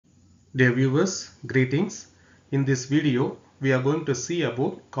Dear viewers, greetings. In this video, we are going to see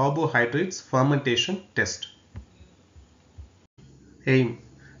about carbohydrates fermentation test. Aim.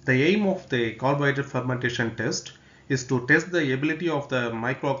 The aim of the carbohydrate fermentation test is to test the ability of the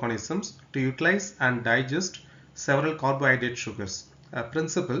microorganisms to utilize and digest several carbohydrate sugars.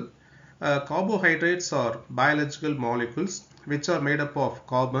 Principle. Carbohydrates are biological molecules which are made up of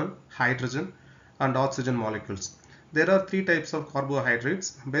carbon, hydrogen and oxygen molecules. There are three types of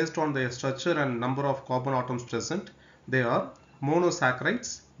carbohydrates based on their structure and number of carbon atoms present. They are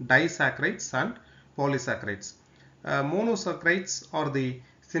monosaccharides, disaccharides and polysaccharides. Monosaccharides are the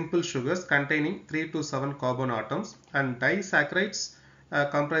simple sugars containing 3 to 7 carbon atoms, and disaccharides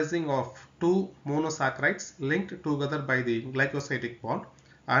comprising of 2 monosaccharides linked together by the glycosidic bond,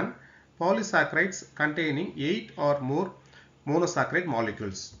 and polysaccharides containing 8 or more monosaccharide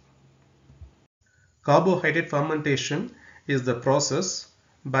molecules. Carbohydrate fermentation is the process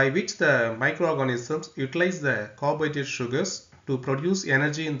by which the microorganisms utilize the carbohydrate sugars to produce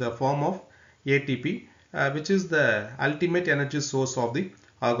energy in the form of ATP, which is the ultimate energy source of the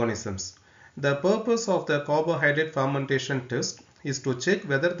organisms. The purpose of the carbohydrate fermentation test is to check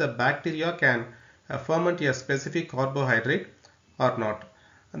whether the bacteria can ferment a specific carbohydrate or not.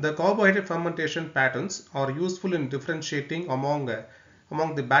 The carbohydrate fermentation patterns are useful in differentiating among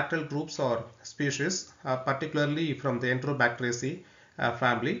the bacterial groups or species, particularly from the Enterobacteriaceae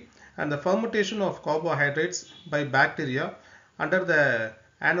family, and the fermentation of carbohydrates by bacteria under the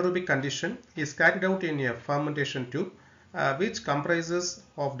anaerobic condition is carried out in a fermentation tube, which comprises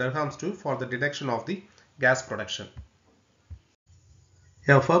of Durham's tube for the detection of the gas production.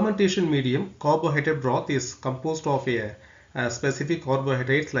 A fermentation medium carbohydrate broth is composed of a specific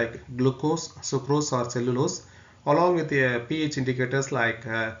carbohydrates like glucose, sucrose or cellulose, along with pH indicators like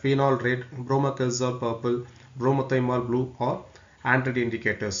phenol red, bromocresol purple, bromothymol blue or android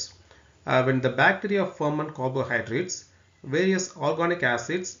indicators. When the bacteria ferment carbohydrates, various organic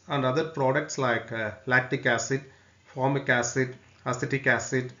acids and other products like lactic acid, formic acid, acetic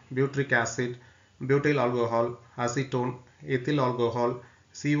acid, butyric acid, butyl alcohol, acetone, ethyl alcohol,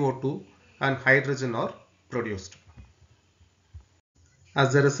 CO2 and hydrogen are produced.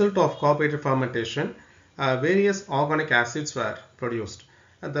 As a result of carbohydrate fermentation, various organic acids were produced.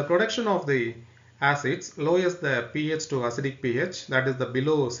 And the production of the acids lowers the pH to acidic pH, that is the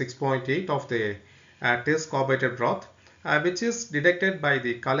below 6.8 of the test carbohydrate broth, which is detected by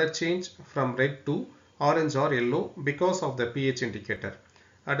the color change from red to orange or yellow because of the pH indicator.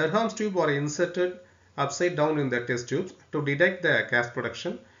 Durham's tube are inserted upside down in the test tubes to detect the gas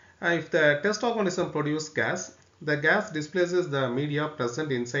production. If the test organism produces gas, the gas displaces the media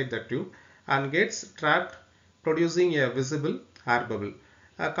present inside the tube and gets trapped, producing a visible air bubble.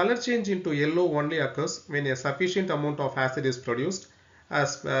 A color change into yellow only occurs when a sufficient amount of acid is produced,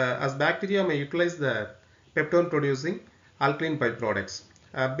 as bacteria may utilize the peptone producing alkaline byproducts.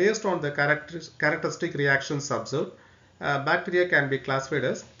 Based on the characteristic reactions observed, bacteria can be classified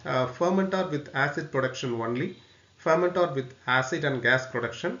as fermenter with acid production only, fermenter with acid and gas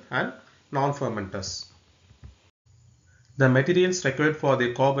production, and non-fermenters. The materials required for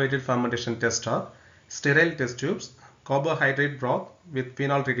the carbohydrate fermentation test are sterile test tubes, carbohydrate broth with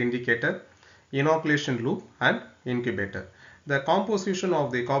phenol red indicator, inoculation loop and incubator. The composition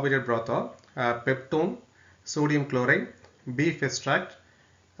of the carbohydrate broth are peptone, sodium chloride, beef extract,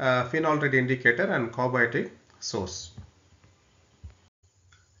 phenol red indicator and carbohydrate source.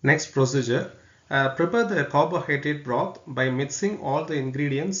 Next procedure, prepare the carbohydrate broth by mixing all the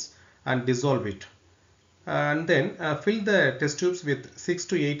ingredients and dissolve it. And then fill the test tubes with 6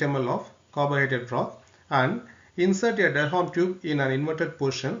 to 8 ml of carbohydrate broth and insert a Durham tube in an inverted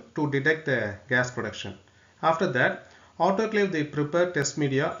position to detect the gas production. After that, autoclave the prepared test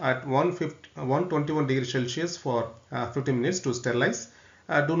media at 121 degrees Celsius for 50 minutes to sterilize.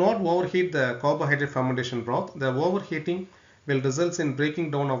 Do not overheat the carbohydrate fermentation broth. The overheating will result in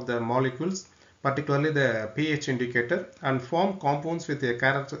breaking down of the molecules, particularly the pH indicator, and form compounds with a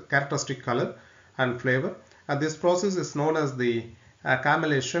characteristic color and flavor. This process is known as the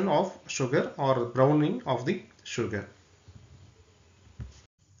caramelization of sugar or browning of the sugar.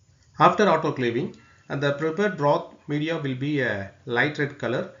 After autoclaving, the prepared broth media will be a light red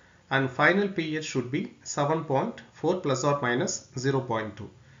color and final pH should be 7.4 plus or minus 0.2.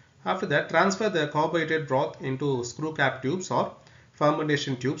 After that, transfer the carbohydrate broth into screw cap tubes or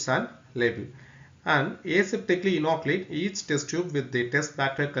fermentation tubes and label. And aseptically inoculate each test tube with the test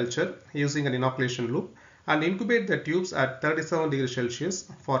bacterial culture using an inoculation loop and incubate the tubes at 37 degrees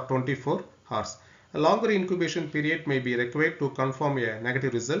Celsius for 24 hours. A longer incubation period may be required to confirm a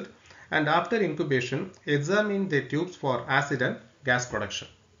negative result, and after incubation, examine the tubes for acid and gas production.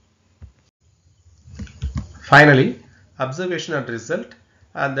 Finally, observation and result.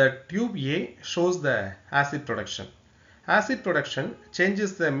 And the tube A shows the acid production. Acid production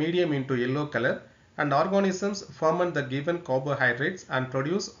changes the medium into yellow color, and organisms ferment the given carbohydrates and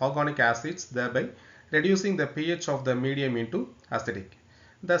produce organic acids, thereby reducing the pH of the medium into acidic.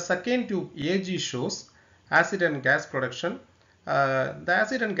 The second tube AG shows acid and gas production. The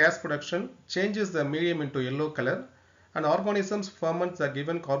acid and gas production changes the medium into yellow color, and organisms ferment the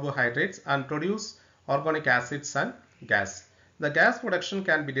given carbohydrates and produce organic acids and gas. The gas production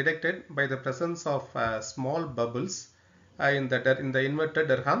can be detected by the presence of small bubbles in the inverted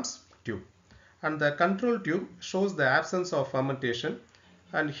Derham's tube. And the control tube shows the absence of fermentation,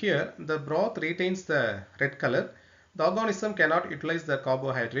 and here the broth retains the red color. The organism cannot utilize the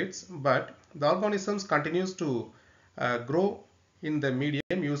carbohydrates, but the organisms continues to grow in the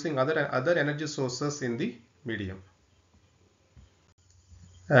medium using other energy sources in the medium.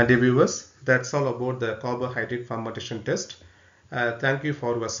 Dear viewers, that's all about the carbohydrate fermentation test. Thank you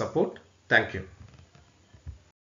for your support. Thank you.